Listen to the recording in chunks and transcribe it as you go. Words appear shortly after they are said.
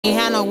Ain't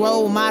had no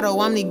role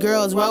model, I'm the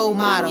girl's role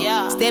model.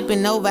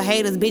 Stepping over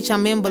haters, bitch,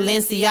 I'm in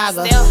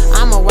Balenciaga.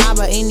 I'm a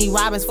robber, any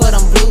robbers for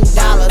them blue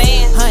dollars.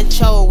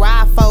 Huncho,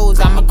 ride foes,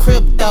 I'm a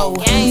crypto.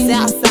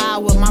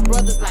 Southside with my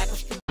brothers like a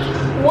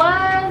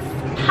What's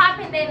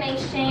poppin' that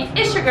nation?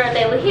 It's your girl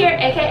Dayla here,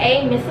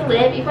 aka Miss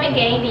Celeb. If you ain't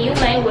gang, then you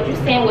ain't what you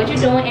saying, what you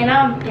doing, and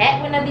I'm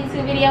back with another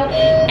YouTube video.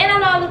 And I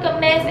know I look a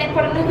mess, and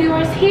for the new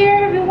viewers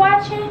here, if you're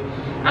watching,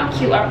 I'm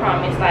cute, I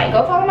promise. Like,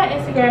 go follow my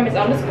Instagram, it's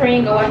on the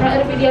screen. Go watch my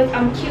other videos.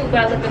 I'm cute,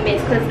 but I look a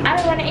mess because I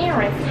don't run the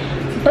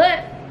errands.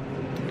 But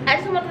I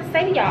just wanted to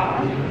say to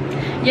y'all,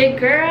 your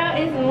girl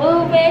is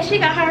moving. She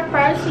got her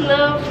first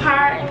little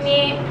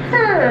apartment,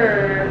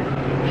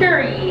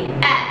 period.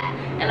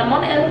 And I'm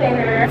on the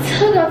elevator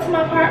to go to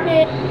my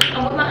apartment.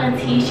 I'm with my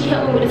auntie. She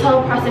helped me with this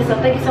whole process, so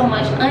thank you so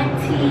much,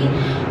 auntie.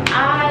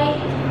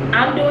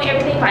 I'm doing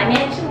everything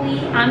financially.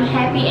 I'm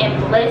happy and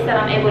blessed that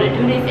I'm able to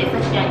do this at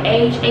such a young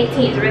age.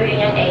 18 is really a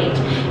young age.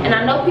 And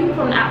I know people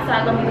from the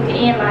outside gonna be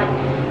looking in like,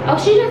 oh,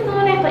 she's just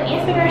doing that for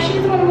Instagram. She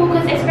just wanna move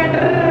because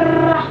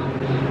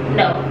Instagram.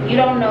 No, you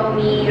don't know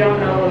me. You don't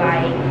know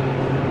like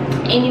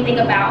anything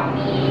about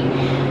me.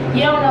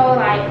 You don't know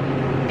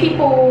like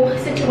people,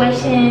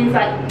 situations,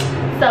 like.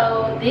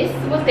 So this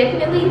was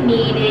definitely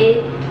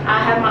needed.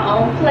 I have my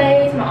own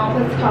place. My own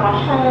place is called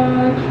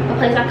home. A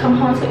place I come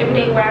home to every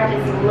day where I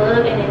just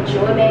love and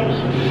enjoy,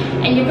 baby.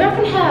 And your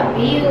girlfriend have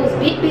bills,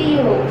 big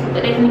bills,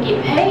 but they're gonna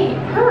get paid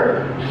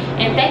per.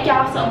 And thank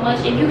y'all so much.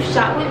 If you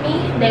shop with me,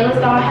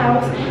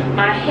 DaylaDollhouse,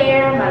 my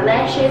hair, my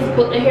lashes,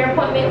 book a hair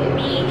appointment with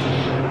me,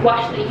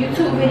 watch the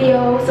YouTube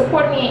video,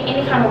 support me in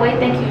any kind of way,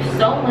 thank you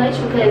so much,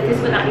 because this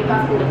would not be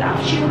possible without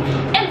you.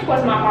 And of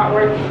course my hard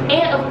work,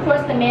 and of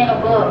course the man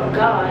above,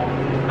 God.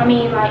 I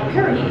mean, like,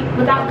 period.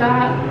 Without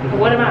God,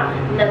 what am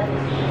I?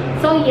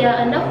 Nothing. So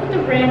yeah, enough with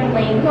the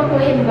rambling. We're gonna go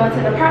ahead and go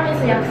into the apartment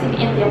so y'all can see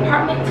the empty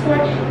apartment tour,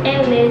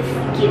 and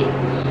let's get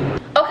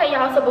it. Okay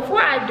y'all, so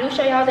before I do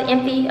show y'all the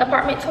empty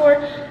apartment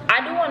tour,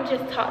 I do want to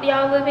just talk to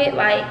y'all a little bit,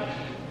 like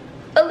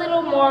a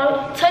little more,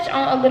 touch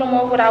on a little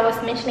more what I was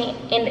mentioning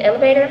in the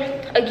elevator.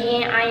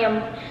 Again,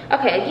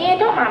 again,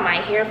 don't mind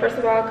my hair first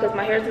of all, because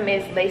my hair is a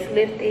mess, lace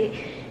lifted,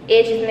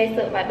 edges messed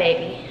up. Like,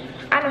 baby,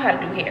 I know how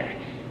to do hair,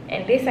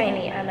 and this ain't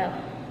it, I know.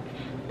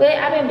 But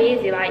I've been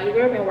busy, like, your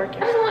girl been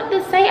working. I just want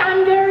to say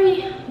I'm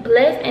very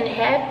blessed and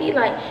happy.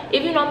 Like,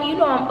 if you know me, you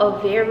know I'm a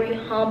very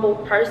humble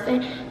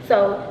person.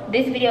 So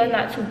this video is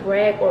not to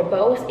brag or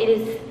boast. It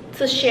is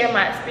to share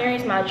my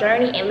experience, my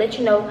journey, and let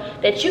you know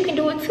that you can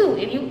do it too.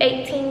 If you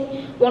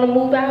 18 want to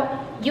move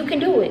out, you can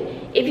do it.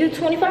 If you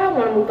 25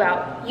 want to move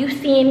out, you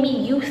seeing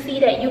me, you see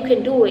that you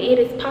can do it. It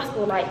is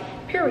possible, like,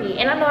 period.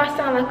 And I know I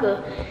sound like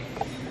a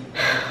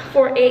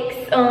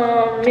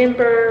 4X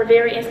member,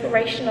 very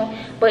inspirational,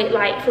 but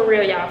like, for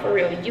real y'all, for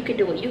real, you can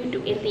do it. You can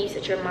do anything you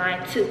set your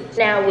mind to.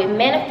 Now with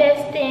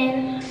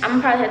manifesting,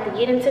 I'm gonna probably have to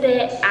get into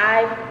that.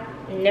 I've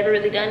never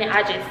really done it.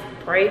 I just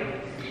pray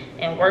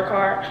and work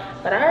hard,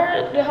 but I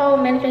heard the whole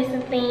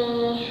manifesting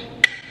thing,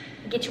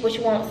 get you what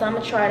you want, so I'm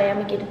gonna try that.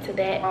 I'm gonna get into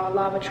that.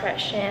 Law of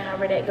attraction,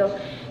 however that go.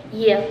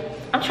 Yeah,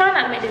 I'm trying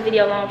not to make this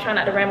video long, I'm trying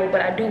not to ramble,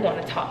 but I do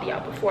want to talk to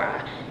y'all before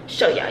I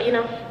show y'all, you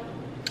know.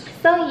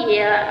 So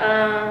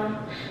yeah,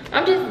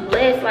 I'm just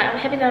blessed. Like, I'm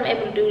happy that I'm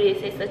able to do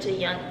this at such a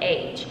young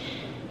age.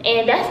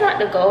 And that's not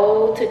the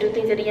goal, to do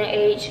things at a young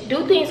age.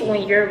 Do things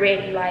when you're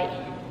ready. Like,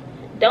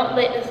 don't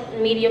let the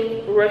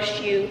media rush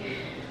you.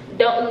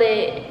 Don't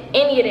let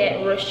any of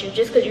that rush you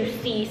just because you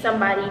see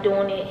somebody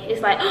doing it.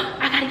 It's like, oh,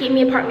 I gotta get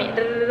me an apartment,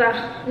 da, da, da,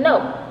 da.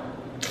 No,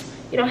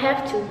 you don't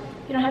have to.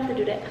 You don't have to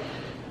do that.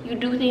 You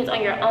do things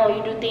on your own.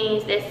 You do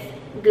things that's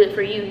good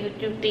for you. You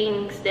do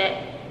things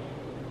that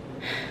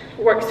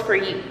works for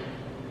you.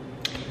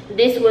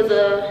 This was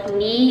a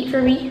need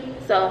for me,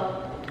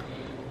 so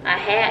I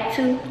had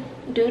to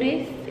do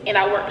this, and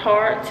I worked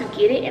hard to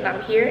get it, and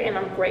I'm here, and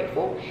I'm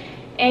grateful.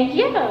 And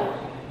yeah,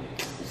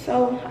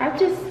 so I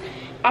just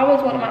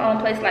always wanted my own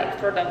place, like,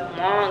 for the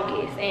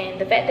longest, and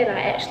the fact that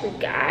I actually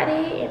got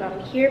it and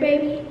I'm here,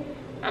 baby,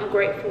 I'm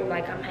grateful.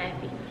 Like, I'm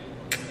happy.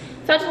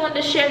 So I just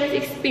wanted to share this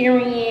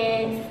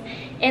experience,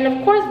 and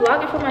of course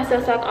vlogging for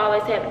myself, so I can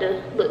always have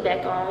to look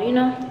back on, you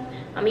know.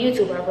 I'm a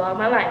YouTuber, I vlog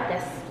my life,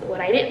 that's what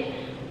I did.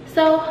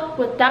 So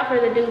without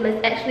further ado,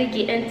 let's actually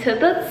get into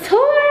the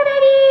tour,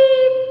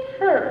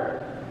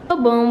 baby.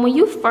 So boom, when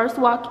you first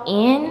walk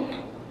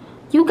in,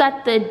 you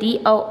got the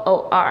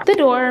D-O-O-R, the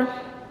door,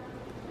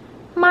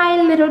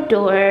 my little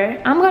door.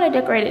 I'm gonna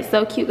decorate it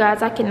so cute,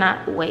 guys, I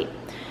cannot wait.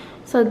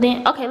 So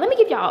then, okay, let me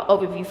give y'all an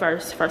overview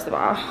first of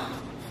all,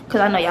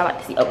 because I know y'all like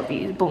to see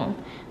overviews. Boom,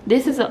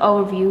 this is an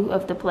overview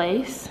of the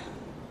place.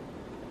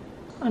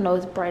 I know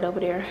it's bright over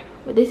there,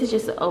 but this is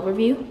just an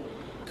overview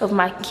of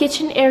my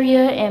kitchen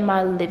area and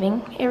my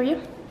living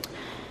area.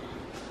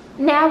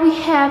 Now we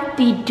have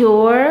the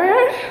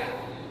door.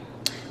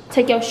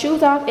 Take your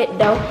shoes off.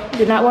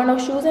 Do not wear no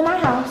shoes in my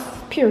house,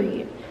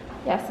 period.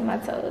 Y'all see my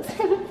toes.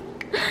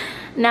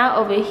 Now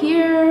over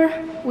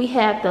here, we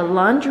have the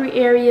laundry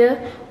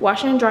area,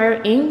 washer and dryer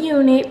in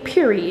unit,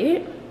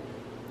 period.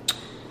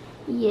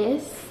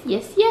 Yes,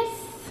 yes, yes.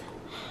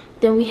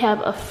 Then we have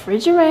a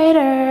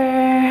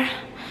refrigerator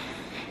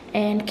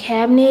and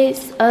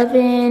cabinets,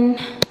 oven,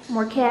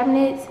 more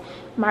cabinets,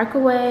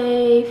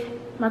 microwave.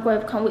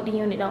 Microwave come with the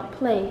unit, don't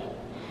play.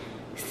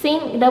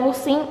 Sink, double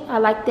sink, I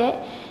like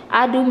that.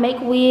 I do make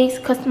wigs,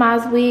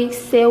 customize wigs,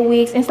 sell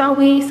wigs, install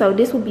wigs, so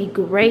this would be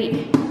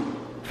great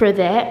for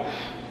that.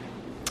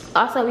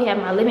 Also, we have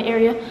my living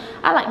area.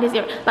 I like this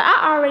area, but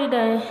I already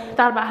done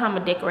thought about how I'm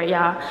gonna decorate,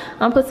 y'all. I'm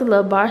gonna put some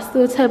little bar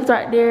stool tables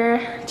right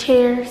there,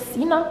 chairs,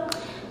 you know.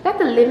 Got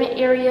the living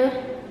area.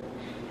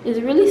 It's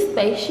really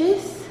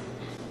spacious.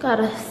 Got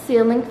a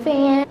ceiling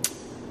fan,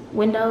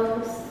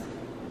 windows.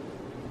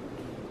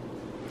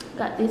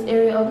 Got this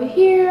area over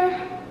here.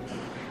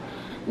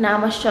 Now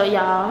I'm gonna show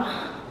y'all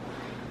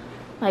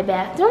my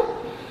bathroom.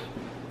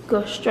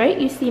 Go straight,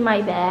 you see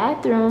my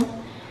bathroom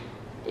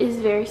is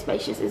very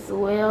spacious as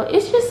well.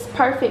 It's just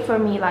perfect for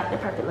me, like the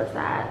perfect little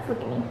size.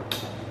 Look at me.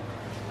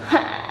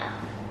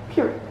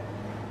 Period.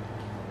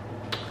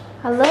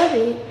 I love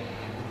it.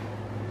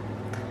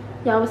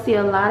 Y'all will see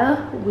a lot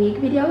of wig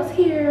videos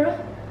here.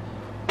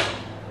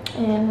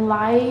 And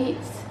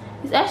lights.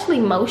 It's actually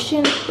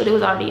motion, but it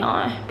was already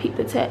on. Peep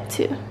the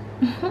tattoo.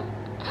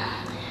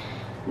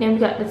 Then we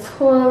got the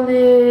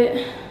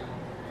toilet,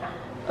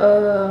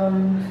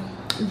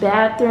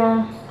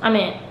 bathroom,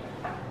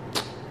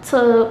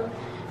 tub.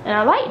 And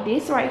I like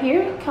this right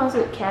here. It comes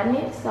with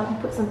cabinets, so I can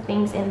put some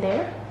things in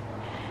there.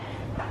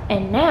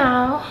 And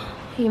now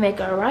you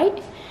make a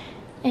right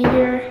and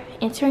you're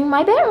entering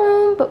my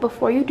bedroom. But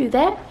before you do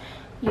that,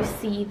 you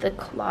see the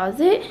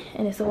closet,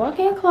 and it's a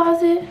walk-in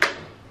closet.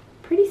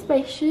 Pretty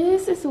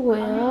spacious as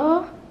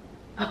well.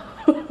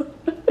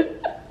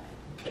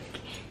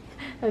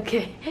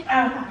 Okay.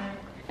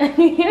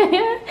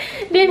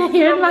 Then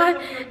here's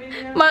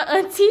my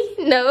auntie.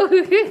 No.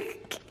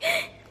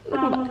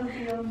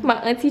 My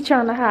auntie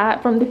trying to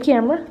hide from the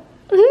camera.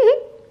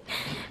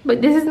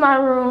 But this is my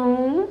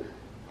room.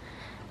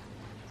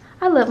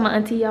 I love my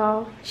auntie,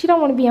 y'all. She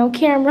don't want to be on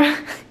camera.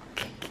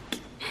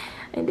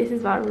 And this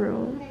is my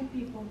room.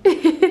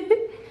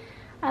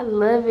 I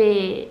love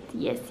it.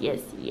 Yes, yes,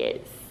 yes.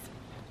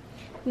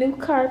 New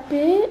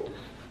carpet.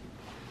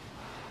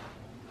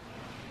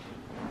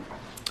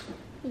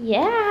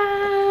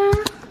 Yeah.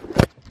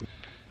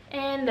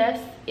 And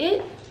that's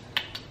it.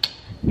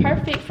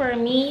 Perfect for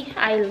me.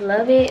 I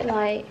love it.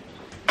 Like,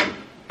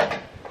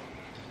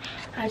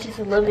 I just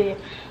love it.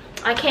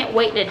 I can't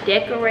wait to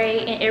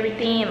decorate and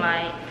everything.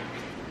 Like,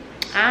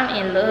 I'm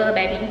in love,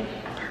 baby.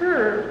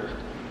 Purr.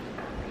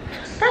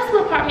 First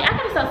little apartment. I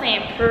gotta stop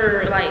saying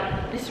purr.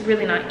 Like, this is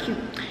really not cute.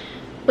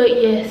 But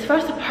yes,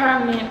 first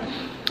apartment.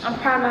 I'm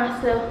proud of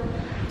myself.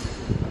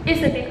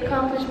 It's a big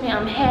accomplishment.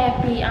 I'm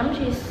happy. I'm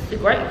just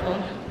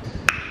grateful.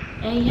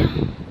 And yeah.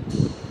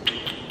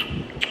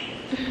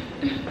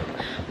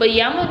 But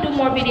yeah, I'm gonna do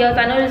more videos.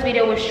 I know this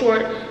video was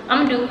short.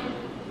 I'm gonna do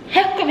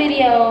heck of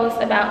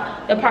videos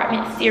about the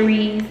apartment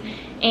series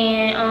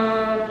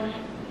and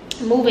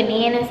moving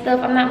in and stuff.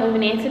 I'm not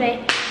moving in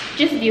today,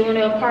 just viewing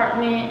the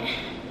apartment.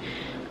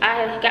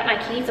 I got my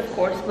keys, of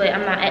course, but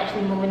I'm not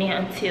actually moving in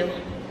until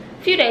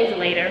a few days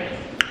later.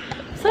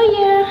 So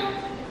yeah.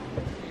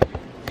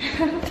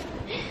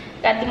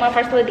 Got to do my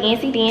first little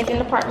dancey dance in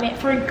the apartment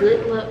for a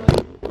good look.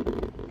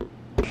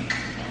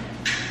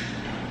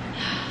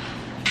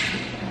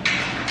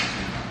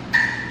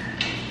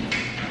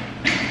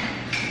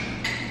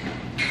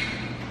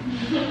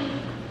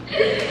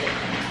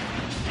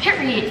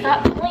 Period.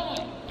 Stop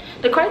playing.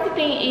 The crazy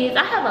thing is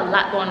I have a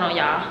lot going on,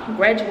 y'all.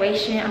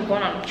 Graduation. I'm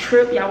going on a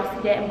trip. Y'all will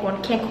see that. I'm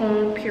going to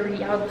Cancun. Period.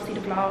 Y'all will see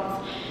the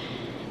vlogs.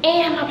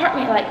 And my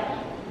apartment, like,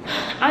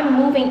 I'm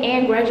moving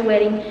and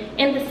graduating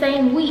in the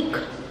same week.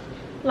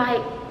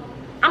 Like,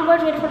 I'm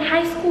graduating from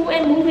high school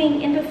and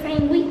moving in the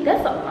same week.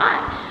 That's a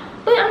lot.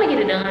 But I'm gonna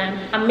get it done.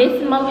 I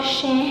miss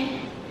motion.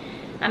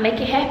 I make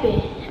it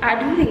happen. I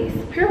do this.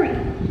 Period.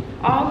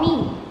 All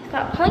me.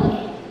 Stop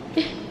playing.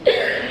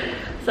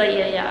 So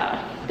yeah, y'all.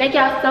 Thank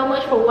y'all so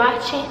much for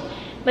watching.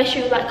 Make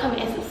sure you like,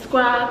 comment, and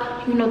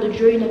subscribe. You know the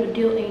drill, you know the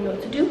deal, and you know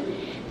what to do.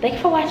 Thank you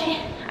for watching.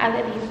 I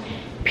love you.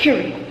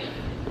 Period.